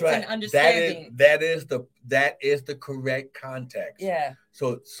context and understanding. That is the correct context. Yeah.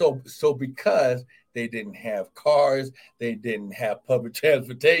 So because they didn't have cars, they didn't have public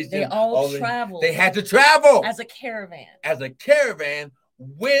transportation. They all traveled. They had to travel as a caravan. As a caravan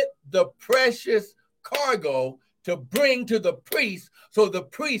with the precious cargo to bring to the priest so the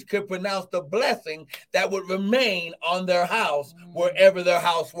priest could pronounce the blessing that would remain on their house wherever their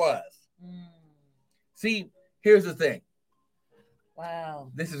house was. See, here's the thing.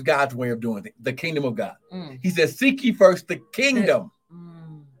 Wow. This is God's way of doing things, the kingdom of God. He says, seek ye first the kingdom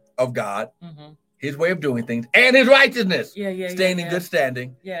of God, his way of doing things, and his righteousness, staying in good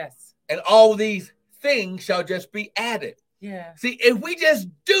standing. Yes. And all these things shall just be added. Yeah. See, if we just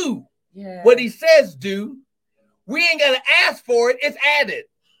do what he says do, we ain't got to ask for it. It's added.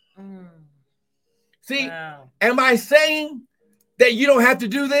 See, am I saying that you don't have to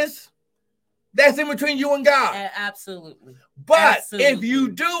do this. That's in between you and God. Absolutely. But Absolutely. if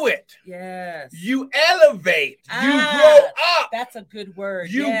you do it, yes, you elevate, you grow up. That's a good word.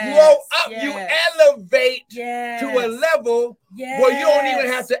 You grow up, you elevate to a level where you don't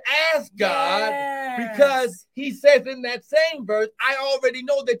even have to ask God, because he says in that same verse, I already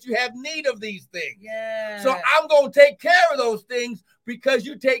know that you have need of these things. So I'm going to take care of those things because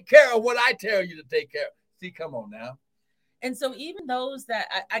you take care of what I tell you to take care of. See, come on now. And so even those that,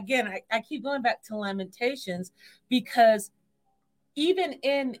 I keep going back to Lamentations, because even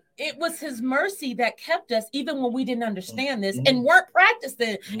it was his mercy that kept us, even when we didn't understand this and weren't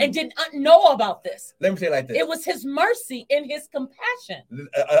practicing and didn't know about this. Let me say it like this. It was his mercy and his compassion.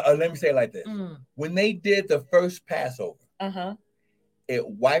 Let me say it like this. When they did the first Passover, it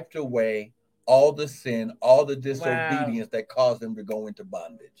wiped away all the sin, all the disobedience that caused them to go into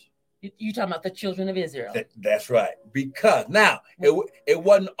bondage. You talking about the children of Israel? That's right. Because now it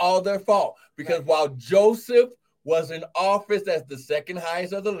wasn't all their fault. Because while Joseph was in office as the second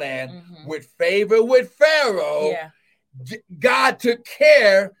highest of the land, with favor with Pharaoh, God took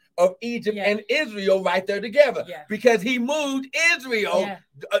care of Egypt and Israel right there together, because he moved Israel.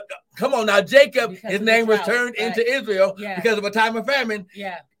 Come on now, Jacob, his name was turned into Israel because of a time of famine.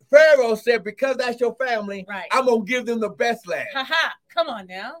 Pharaoh said, because that's your family, I'm going to give them the best land. Come on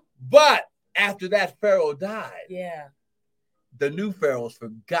now. But after that, Pharaoh died. The new pharaohs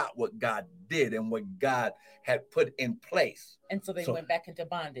forgot what God did and what God had put in place. And so they went back into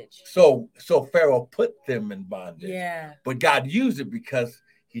bondage. So Pharaoh put them in bondage. But God used it because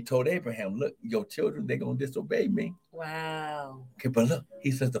he told Abraham, look, your children, they're going to disobey me. Wow. Okay, but look,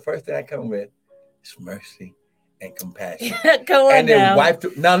 he says, the first thing I come with is mercy and compassion. Come on, and then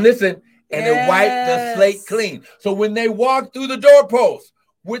wiped. Now listen, and it wiped the slate clean. So when they walked through the doorpost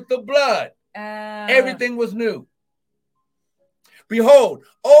with the blood, everything was new. Behold,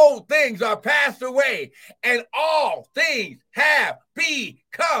 old things are passed away, and all things have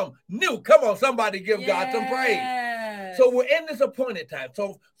become new. Come on, somebody give God some praise. So we're in this appointed time.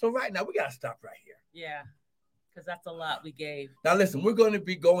 So right now we gotta stop right here. Yeah, because that's a lot we gave. Now listen, we're going to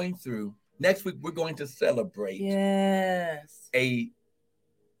be going through. Next week, we're going to celebrate a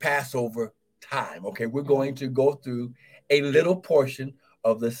Passover time. Okay, we're going to go through a little portion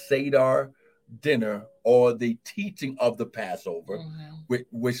of the Seder dinner, or the teaching of the Passover,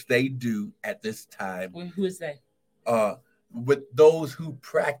 which they do at this time. Who is they? With those who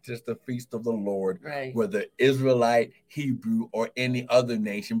practice the feast of the Lord, whether Israelite, Hebrew, or any other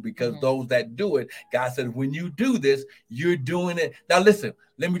nation, because those that do it, God said, when you do this, you're doing it. Now listen,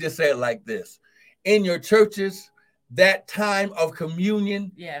 let me just say it like this. In your churches, that time of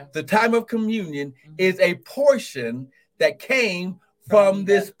communion, the time of communion is a portion that came from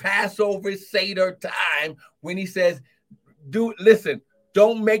this Passover Seder time, when he says, don't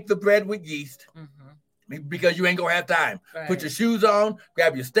make the bread with yeast, because you ain't gonna have time. Put your shoes on,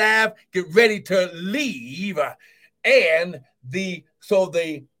 grab your staff, get ready to leave. And the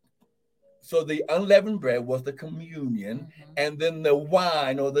unleavened bread was the communion, and then the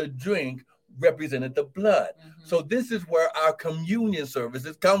wine or the drink represented the blood. So this is where our communion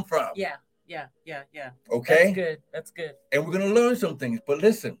services come from. Yeah. Okay? That's good. And we're going to learn some things. But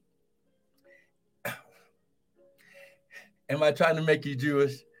listen, am I trying to make you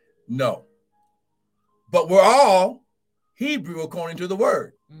Jewish? No. But we're all Hebrew according to the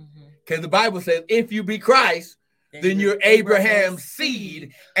word. Because the Bible says, if you be Christ, then you're Abraham's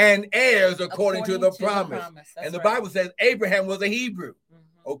seed and heirs according to the promise. And the Bible says Abraham was a Hebrew.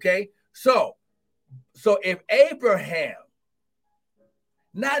 Okay? So if Abraham,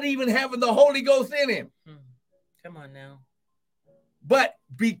 not even having the Holy Ghost in him. Come on now. But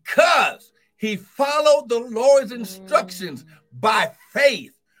because he followed the Lord's instructions by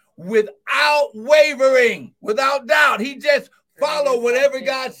faith, without wavering, without doubt, he just followed whatever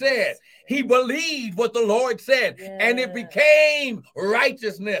God said. He believed what the Lord said, and it became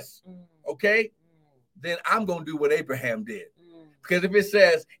righteousness. Okay? Then I'm going to do what Abraham did. Because if it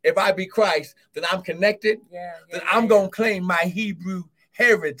says, if I be Christ, then I'm connected, then I'm going to claim my Hebrew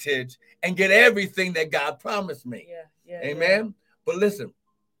heritage and get everything that God promised me. Amen. But listen,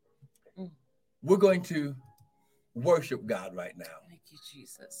 we're going to worship God right now. Thank you,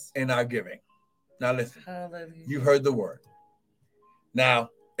 Jesus. In our giving. Now listen, hallelujah. You heard the word. Now,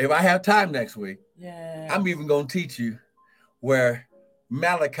 if I have time next week, I'm even going to teach you where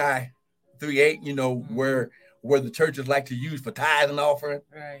Malachi 3:8, where the churches like to use for tithe and offering.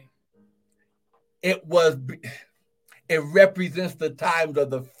 It represents the times of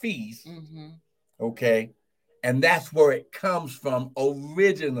the feast, okay? And that's where it comes from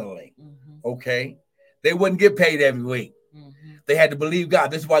originally, okay? They wouldn't get paid every week. They had to believe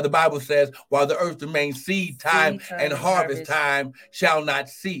God. This is why the Bible says, while the earth remains, seed time and harvest time shall not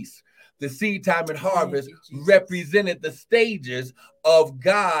cease. The seed time and harvest represented the stages of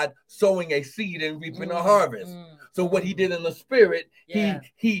God sowing a seed and reaping a harvest. So what he did in the spirit,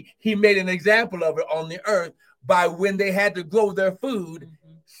 he made an example of it on the earth by when they had to grow their food,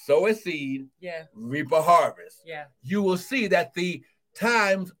 sow a seed, reap a harvest. You will see that the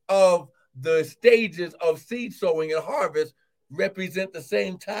times of the stages of seed sowing and harvest represent the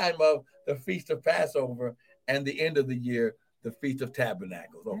same time of the Feast of Passover and the end of the year, the Feast of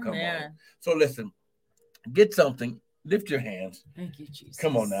Tabernacles. Oh, come on. So listen, get something. Lift your hands. Thank you, Jesus.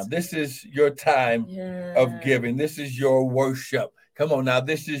 Come on now. This is your time of giving. This is your worship. Come on now.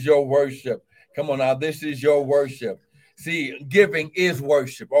 This is your worship. Come on now. This is your worship. See, giving is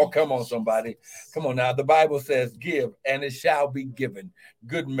worship. Oh, come on, somebody. Come on now. The Bible says, give, and it shall be given.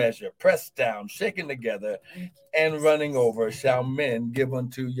 Good measure, pressed down, shaken together, and running over, shall men give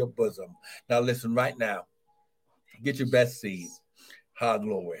unto your bosom. Now, listen, right now, get your best seed.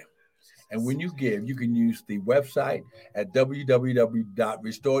 Hallelujah. And when you give, you can use the website at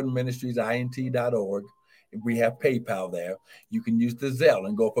www.restoredministriesint.org. We have PayPal there. You can use the Zelle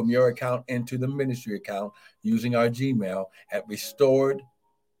and go from your account into the ministry account using our Gmail at restored,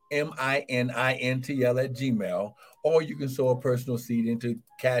 MININTL at Gmail, or you can sow a personal seed into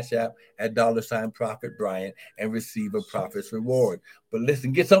Cash App at $Prophet Bryant and receive a prophet's reward. But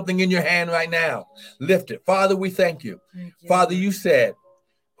listen, get something in your hand right now. Lift it. Father, we thank you. Father, you said,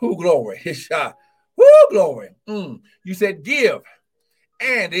 who glory? Hisha. Who glory? You said, give,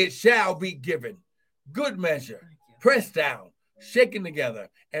 and it shall be given. Good measure, pressed down, shaken together,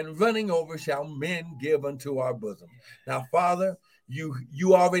 and running over shall men give unto our bosom. Now, Father,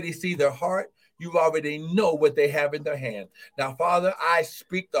 you already see their heart. You already know what they have in their hand. Now, Father, I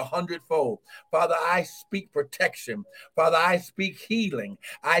speak the 100-fold. Father, I speak protection. Father, I speak healing.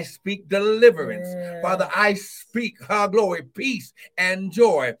 I speak deliverance. Father, I speak, glory, peace and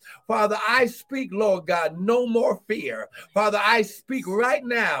joy. Father, I speak, Lord God, no more fear. Father, I speak right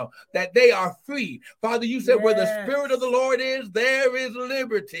now that they are free. Father, you said where the Spirit of the Lord is, there is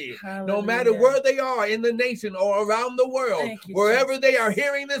liberty. Hallelujah. No matter where they are in the nation or around the world, wherever they are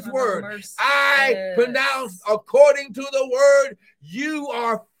hearing this word, I pronounce according to the word, you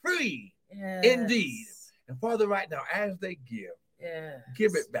are free indeed. And Father, right now, as they give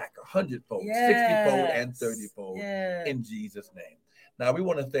it back 100-fold, 60-fold, and 30-fold in Jesus' name. Now, we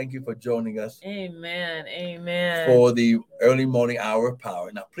want to thank you for joining us. Amen. Amen. For the early morning hour of power.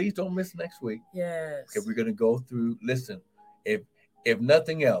 Now, please don't miss next week. Yes. Okay, we're going to go through, listen, if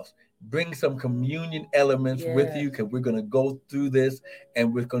nothing else, bring some communion elements with you, because we're going to go through this,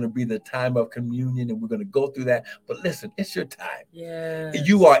 and we're going to be the time of communion, and we're going to go through that. But listen, it's your time.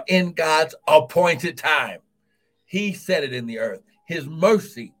 You are in God's appointed time. He set it in the earth. His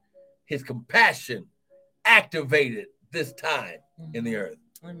mercy, his compassion activated this time in the earth.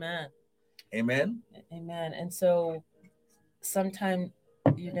 Amen. Amen. Amen. And so sometime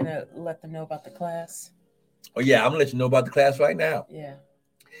you're going to let them know about the class. Oh, yeah. I'm going to let you know about the class right now. Yeah.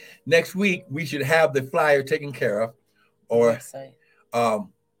 Next week, we should have the flyer taken care of, or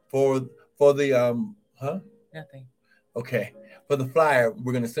for the Nothing. Okay, for the flyer,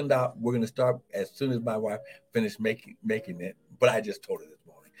 we're gonna send out. We're gonna start as soon as my wife finished making it. But I just told her this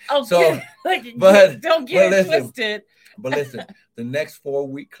morning. Okay, so, but don't get it twisted. But listen, the next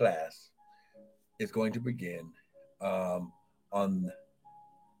 4-week class is going to begin on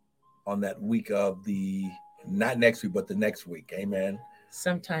that week of the, not next week, but the next week. Amen.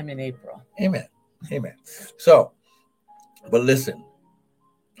 Sometime in April. Amen. Amen. So, but listen,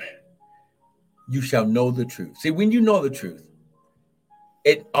 you shall know the truth. See, when you know the truth,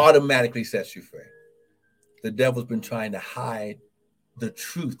 it automatically sets you free. The devil's been trying to hide the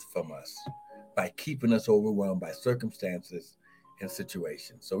truth from us by keeping us overwhelmed by circumstances and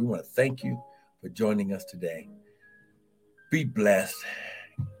situations. So we want to thank you for joining us today. Be blessed.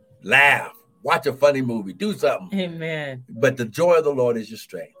 Laugh. Watch a funny movie. Do something. Amen. But the joy of the Lord is your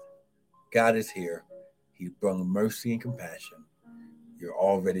strength. God is here. He brought mercy and compassion. You're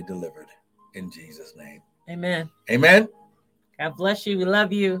already delivered in Jesus' name. Amen. Amen. God bless you. We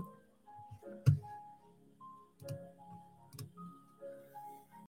love you.